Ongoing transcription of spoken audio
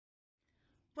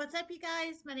What's up, you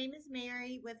guys? My name is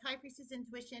Mary with High Priestess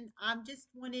Intuition. Just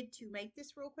wanted to make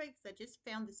this real quick because I just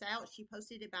found this out. She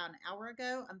posted about an hour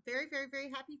ago. I'm very, very, very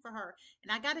happy for her.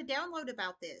 And I got a download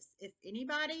about this. If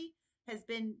anybody has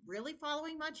been really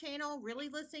following my channel, really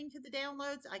listening to the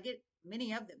downloads, I get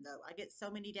many of them though. I get so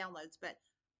many downloads, but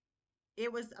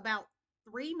it was about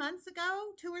 3 months ago,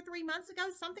 2 or 3 months ago,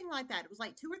 something like that. It was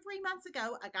like 2 or 3 months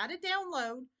ago. I got a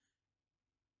download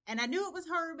and I knew it was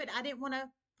her, but I didn't want to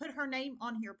put her name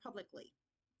on here publicly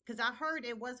because I heard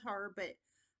it was her, but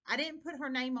I didn't put her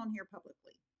name on here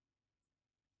publicly.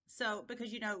 So,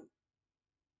 because you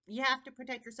have to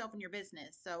protect yourself and your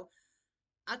business. So,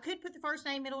 I could put the first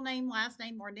name, middle name, last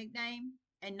name, or nickname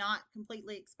and not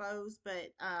completely expose,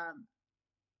 but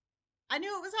I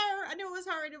knew it was her. I knew it was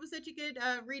her, and it was such a good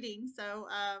reading. So,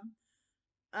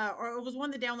 or it was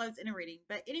one of the downloads in a reading.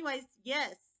 But, anyways,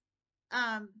 yes.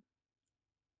 Um,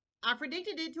 I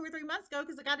predicted it 2 or 3 months ago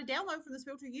because I got a download from the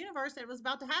spiritual universe that it was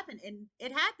about to happen, and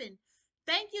it happened.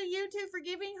 Thank you, YouTube, for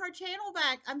giving her channel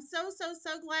back. I'm so, so,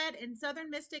 so glad. And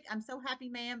Southern Mystic, I'm so happy,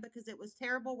 ma'am, because it was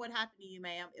terrible what happened to you,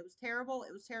 ma'am. It was terrible.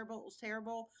 It was terrible. It was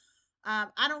terrible.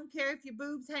 I don't care if your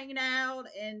boobs hanging out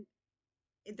and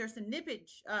if there's some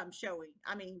nippage showing.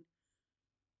 I mean,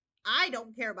 I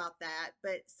don't care about that,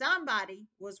 but somebody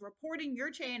was reporting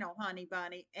your channel, honey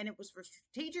bunny, and it was for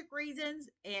strategic reasons.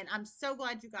 And I'm so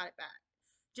glad you got it back.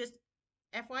 Just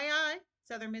FYI,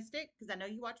 Southern Mystic, because I know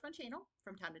you watch my channel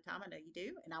from time to time. I know you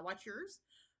do, and I watch yours.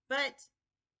 But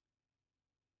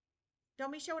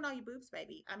don't be showing all your boobs,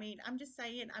 baby. I mean, I'm just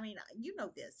saying. I mean, you know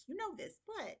this,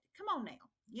 but come on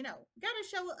now. Gotta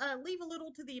show, leave a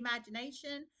little to the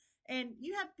imagination. And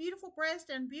you have beautiful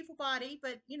breast and beautiful body,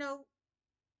 but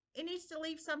it needs to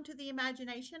leave some to the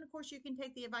imagination. Of course, you can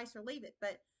take the advice or leave it,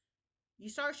 but you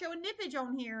start showing nippage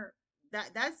on here,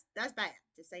 that's bad.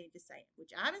 Just saying.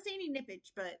 Which I haven't seen any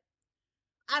nippage, but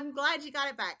I'm glad you got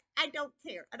it back. I don't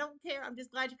care. I don't care. I'm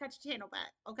just glad you got your channel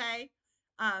back. Okay.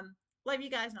 Love you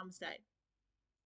guys. Namaste.